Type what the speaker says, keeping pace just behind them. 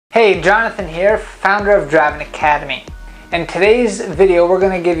Hey, Jonathan here, founder of Driving Academy. In today's video, we're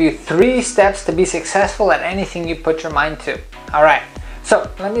going to give you 3 steps to be successful at anything you put your mind to. Alright,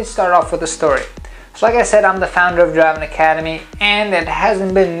 so let me start off with a story. So like I said, I'm the founder of Driving Academy, and it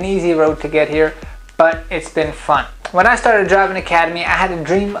hasn't been an easy road to get here, but it's been fun. When I started Driving Academy, I had a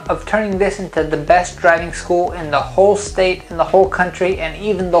dream of turning this into the best driving school in the whole state, in the whole country, and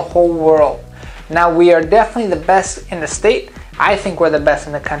even the whole world. Now, we are definitely the best in the state. I think we're the best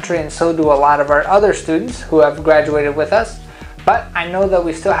in the country, and so do a lot of our other students who have graduated with us. But I know that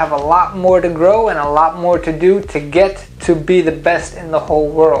we still have a lot more to grow and a lot more to do to get to be the best in the whole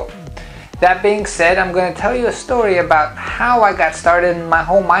world. That being said, I'm going to tell you a story about how I got started and my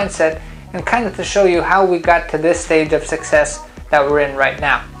whole mindset, and kind of to show you how we got to this stage of success that we're in right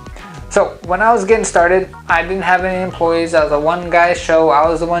now. So when I was getting started, I didn't have any employees. I was a one-guy show. I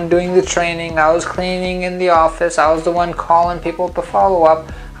was the one doing the training. I was cleaning in the office. I was the one calling people to follow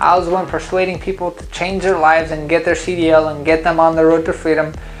up. I was the one persuading people to change their lives and get their CDL and get them on the road to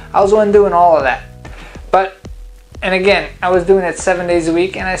freedom. I was the one doing all of that. And again, I was doing it 7 days a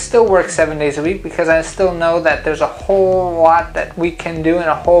week, and I still work 7 days a week because I still know that there's a whole lot that we can do and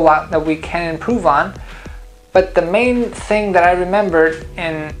a whole lot that we can improve on. But the main thing that I remembered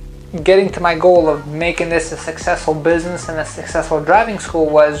in getting to my goal of making this a successful business and a successful driving school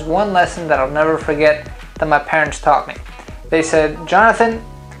was one lesson that I'll never forget that my parents taught me. They said, Jonathan,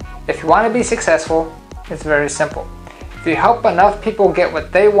 if you want to be successful, it's very simple. If you help enough people get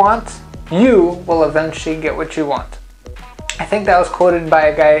what they want, you will eventually get what you want. I think that was quoted by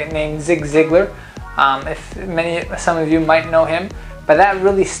a guy named Zig Ziglar. Some of you might know him, but that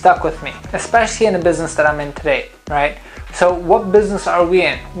really stuck with me, especially in the business that I'm in today, right? So what business are we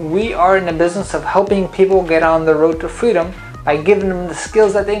in? We are in the business of helping people get on the road to freedom by giving them the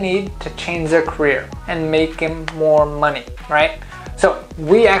skills that they need to change their career and making more money, right? So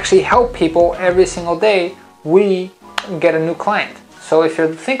we actually help people every single day. We get a new client. So if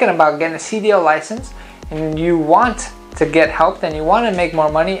you're thinking about getting a CDL license and you want to get help and you want to make more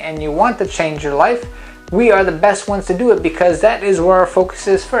money and you want to change your life, we are the best ones to do it because that is where our focus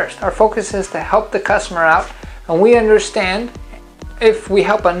is first. Our focus is to help the customer out. And we understand if we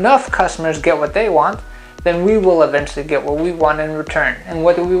help enough customers get what they want, then we will eventually get what we want in return. And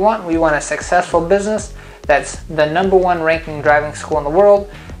what do we want? We want a successful business that's the #1 ranking driving school in the world,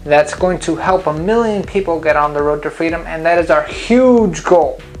 that's going to help 1 million people get on the road to freedom, and that is our huge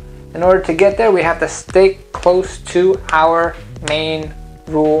goal. In order to get there, we have to stay close to our main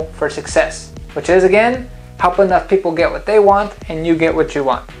rule for success, which is, again, help enough people get what they want and you get what you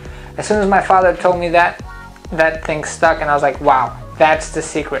want. As soon as my father told me that thing stuck, and I was like, wow, that's the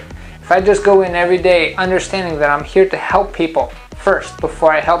secret. If I just go in every day understanding that I'm here to help people first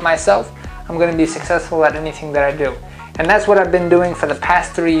before I help myself, I'm going to be successful at anything that I do. And that's what I've been doing for the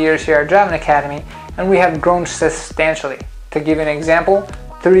past 3 years here at Driving Academy, and we have grown substantially. To give you an example,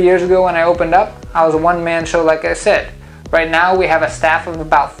 3 years ago when I opened up, I was a one-man show, like I said. Right now we have a staff of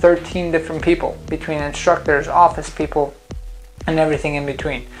about 13 different people, between instructors, office people, and everything in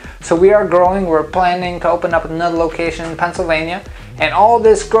between. So we are growing. We're planning to open up another location in Pennsylvania, and all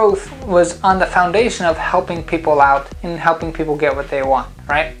this growth was on the foundation of helping people out and helping people get what they want,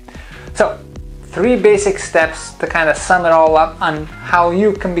 right? So 3 basic steps to kind of sum it all up on how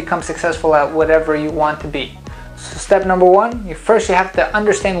you can become successful at whatever you want to be. So step number 1, you have to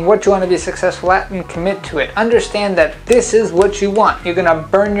understand what you want to be successful at and commit to it. Understand that this is what you want. You're going to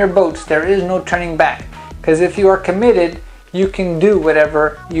burn your boats. There is no turning back, because if you are committed, you can do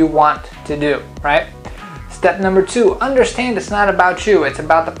whatever you want to do, right? Step number 2, understand it's not about you, it's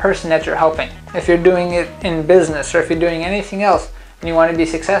about the person that you're helping. If you're doing it in business or if you're doing anything else and you want to be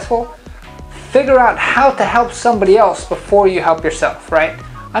successful, figure out how to help somebody else before you help yourself, right?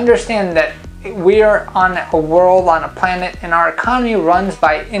 Understand that we are on a world, on a planet, and our economy runs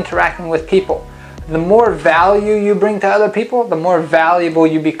by interacting with people. The more value you bring to other people, the more valuable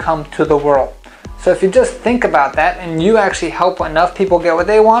you become to the world. So if you just think about that and you actually help enough people get what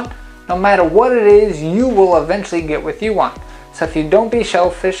they want, no matter what it is, you will eventually get what you want. So if you don't be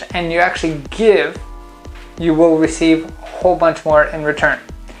selfish and you actually give, you will receive a whole bunch more in return.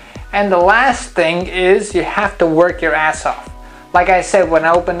 And the last thing is you have to work your ass off. Like I said, when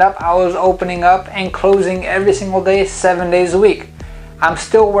I opened up, I was opening up and closing every single day, 7 days a week. I'm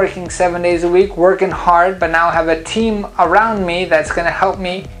still working 7 days a week, working hard, but now I have a team around me that's going to help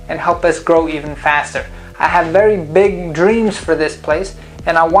me and help us grow even faster. I have very big dreams for this place,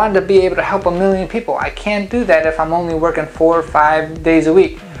 and I want to be able to help 1 million people. I can't do that if I'm only working 4 or 5 days a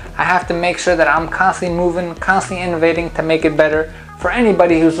week. I have to make sure that I'm constantly moving, constantly innovating to make it better for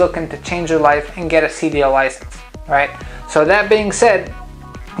anybody who's looking to change their life and get a CDL license, right? So that being said,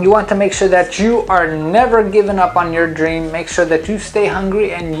 You want to make sure that you are never giving up on your dream. Make sure that you stay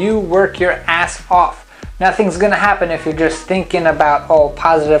hungry and you work your ass off. Nothing's gonna happen if you're just thinking about, oh,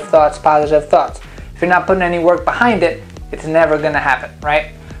 positive thoughts, positive thoughts. If you're not putting any work behind it, it's never gonna happen,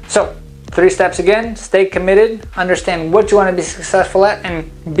 right? So 3 steps again: stay committed, understand what you want to be successful at, and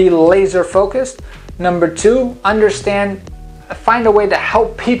be laser focused. Number 2, find a way to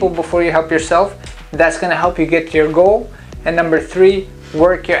help people before you help yourself. That's gonna help you get to your goal. And number 3,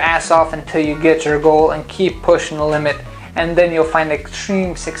 work your ass off until you get your goal and keep pushing the limit, and then you'll find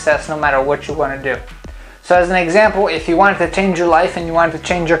extreme success no matter what you want to do. So as an example, if you wanted to change your life and you wanted to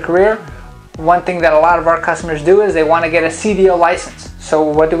change your career, one thing that a lot of our customers do is they want to get a CDL license. So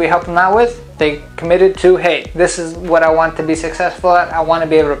what do we help them out with? They committed to, hey, this is what I want to be successful at. I want to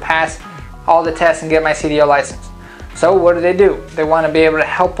be able to pass all the tests and get my CDL license. So what do? They want to be able to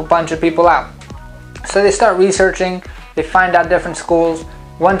help a bunch of people out. So they start researching, they find out different schools.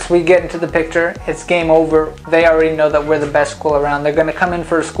 Once we get into the picture, it's game over. They already know that we're the best school around. They're gonna come in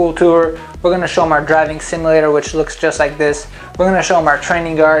for a school tour. We're gonna show them our driving simulator, which looks just like this. We're gonna show them our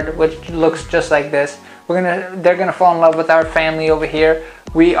training guard, which looks just like this. They're gonna fall in love with our family over here.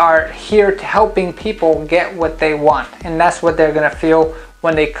 We are here to helping people get what they want, and that's what they're gonna feel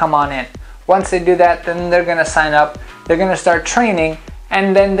when they come on in. Once they do that, then they're gonna sign up. They're gonna start training.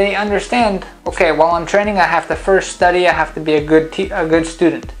 And then they understand, okay, while I'm training, I have to first study, I have to be a good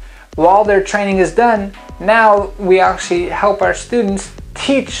student. While their training is done, now we actually help our students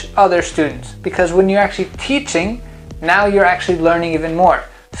teach other students. Because when you're actually teaching, now you're actually learning even more.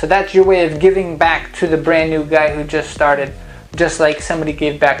 So that's your way of giving back to the brand new guy who just started, just like somebody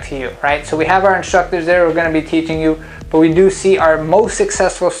gave back to you, right? So we have our instructors there who are gonna be teaching you, but we do see our most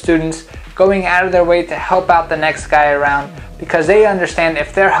successful students going out of their way to help out the next guy around, because they understand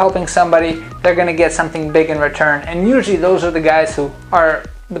if they're helping somebody, they're going to get something big in return. And usually those are the guys who are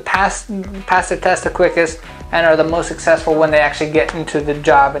pass the test the quickest and are the most successful when they actually get into the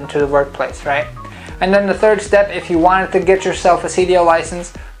job, into the workplace, right? And then the 3rd step, if you wanted to get yourself a CDL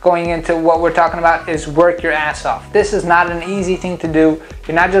license, going into what we're talking about, is work your ass off. This is not an easy thing to do.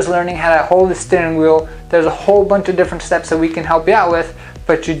 You're not just learning how to hold the steering wheel. There's a whole bunch of different steps that we can help you out with,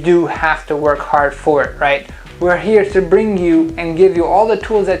 but you do have to work hard for it, right? We're here to bring you and give you all the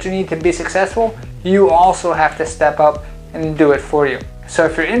tools that you need to be successful. You also have to step up and do it for you. So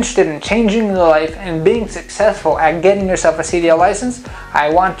if you're interested in changing your life and being successful at getting yourself a CDL license,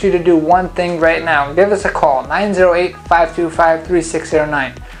 I want you to do one thing right now. Give us a call,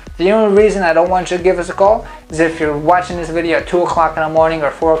 908-525-3609. The only reason I don't want you to give us a call is if you're watching this video at 2 o'clock in the morning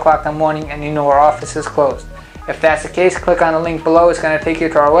or 4 o'clock in the morning and you know our office is closed. If that's the case, click on the link below. It's going to take you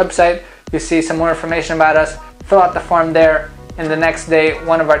to our website. You see some more information about us. Fill out the form there, and the next day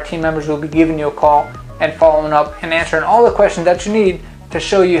one of our team members will be giving you a call and following up and answering all the questions that you need to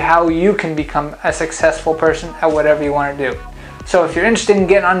show you how you can become a successful person at whatever you want to do. So if you're interested in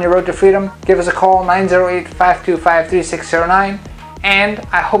getting on your road to freedom, give us a call, 908-525-3609, and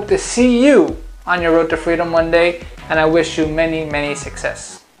I hope to see you on your road to freedom one day, and I wish you many, many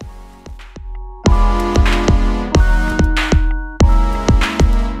success.